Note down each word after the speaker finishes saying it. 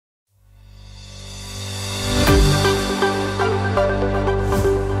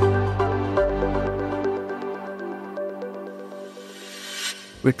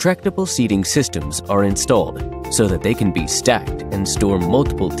Retractable seating systems are installed so that they can be stacked and store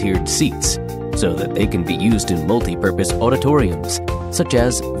multiple tiered seats, so that they can be used in multi-purpose auditoriums, such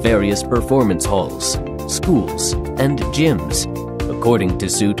as various performance halls, schools, and gyms, according to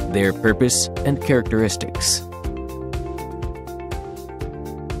suit their purpose and characteristics.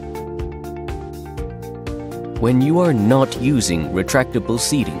 When you are not using retractable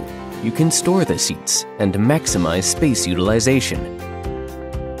seating, you can store the seats and maximize space utilization.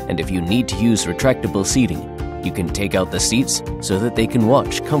 And if you need to use retractable seating, you can take out the seats so that they can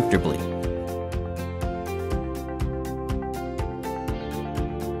watch comfortably.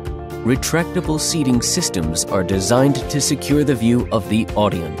 Retractable seating systems are designed to secure the view of the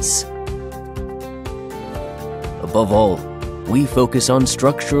audience. Above all, we focus on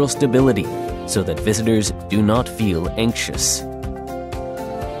structural stability so that visitors do not feel anxious.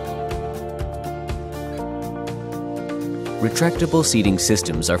 Retractable seating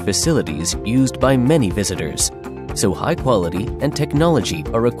systems are facilities used by many visitors, so high quality and technology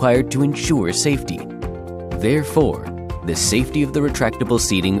are required to ensure safety. Therefore, the safety of the retractable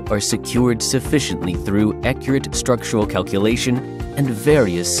seating are secured sufficiently through accurate structural calculation and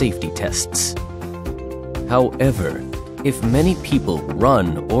various safety tests. However, if many people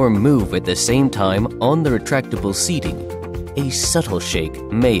run or move at the same time on the retractable seating, a subtle shake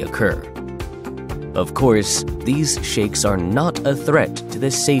may occur. Of course, these shakes are not a threat to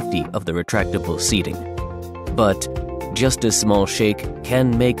the safety of the retractable seating, but just a small shake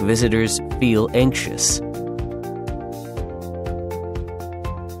can make visitors feel anxious.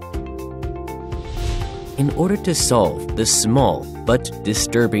 In order to solve the small but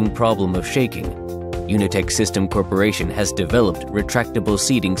disturbing problem of shaking, Unitech System Corporation has developed retractable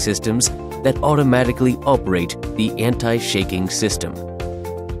seating systems that automatically operate the anti-shaking system.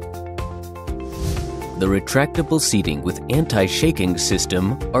 The retractable seating with anti-shaking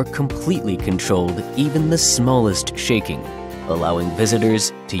system are completely controlled even the smallest shaking, allowing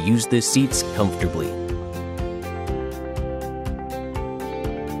visitors to use the seats comfortably.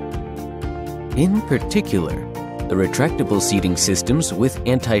 In particular, the retractable seating systems with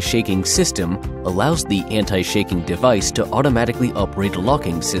anti-shaking system allows the anti-shaking device to automatically operate a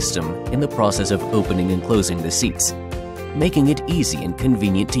locking system in the process of opening and closing the seats, making it easy and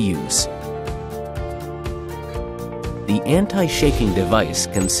convenient to use. The anti-shaking device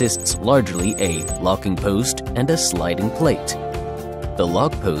consists largely a locking post and a sliding plate. The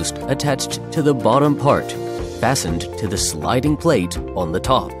lock post attached to the bottom part, fastened to the sliding plate on the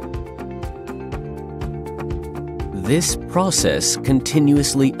top. This process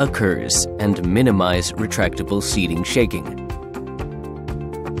continuously occurs and minimizes retractable seating shaking.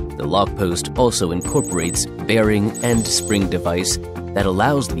 The lock post also incorporates bearing and spring device that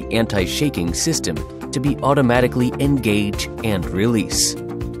allows the anti-shaking system to be automatically engage and release.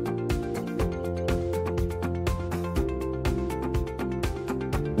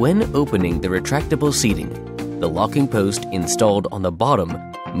 When opening the retractable seating, the locking post installed on the bottom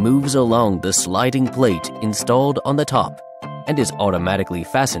moves along the sliding plate installed on the top and is automatically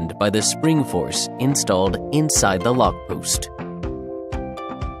fastened by the spring force installed inside the lock post.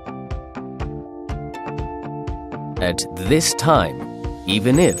 At this time,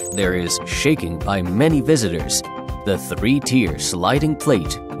 even if there is shaking by many visitors, the 3-tier sliding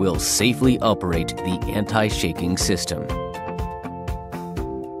plate will safely operate the anti-shaking system.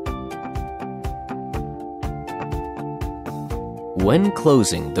 When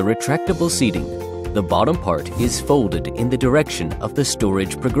closing the retractable seating, the bottom part is folded in the direction of the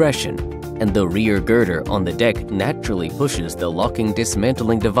storage progression, and the rear girder on the deck naturally pushes the locking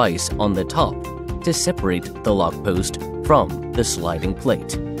dismantling device on the top to separate the lock post from the sliding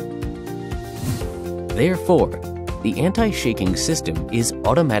plate. Therefore, the anti-shaking system is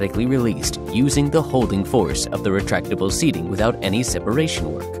automatically released using the holding force of the retractable seating without any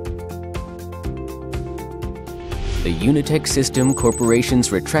separation work. The Unitech System Corporation's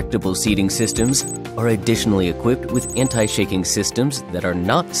retractable seating systems are additionally equipped with anti-shaking systems that are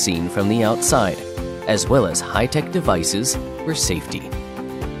not seen from the outside, as well as high-tech devices for safety.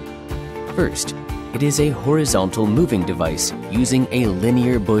 First, it is a horizontal moving device using a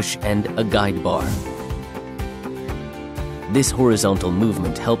linear bush and a guide bar. This horizontal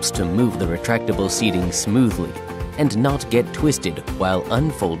movement helps to move the retractable seating smoothly and not get twisted while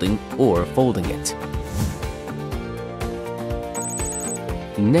unfolding or folding it.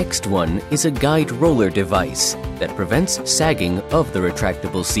 Next one is a guide roller device that prevents sagging of the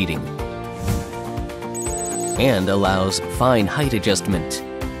retractable seating and allows fine height adjustment.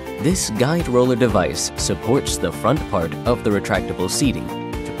 This guide roller device supports the front part of the retractable seating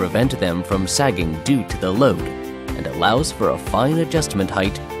to prevent them from sagging due to the load, and allows for a fine adjustment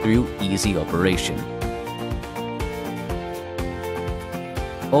height through easy operation.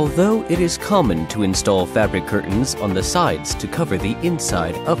 Although it is common to install fabric curtains on the sides to cover the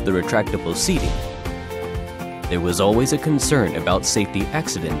inside of the retractable seating, there was always a concern about safety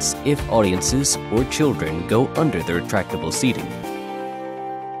accidents if audiences or children go under the retractable seating.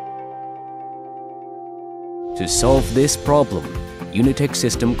 To solve this problem, Unitech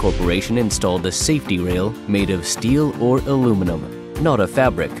System Corporation installed a safety rail made of steel or aluminum, not a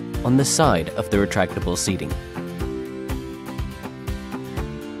fabric, on the side of the retractable seating.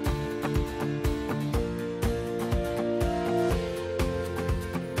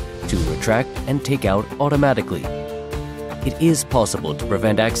 To retract and take out automatically. It is possible to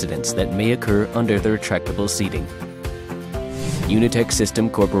prevent accidents that may occur under the retractable seating. Unitech System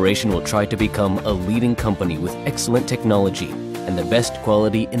Corporation will try to become a leading company with excellent technology and the best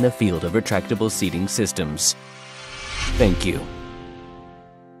quality in the field of retractable seating systems. Thank you.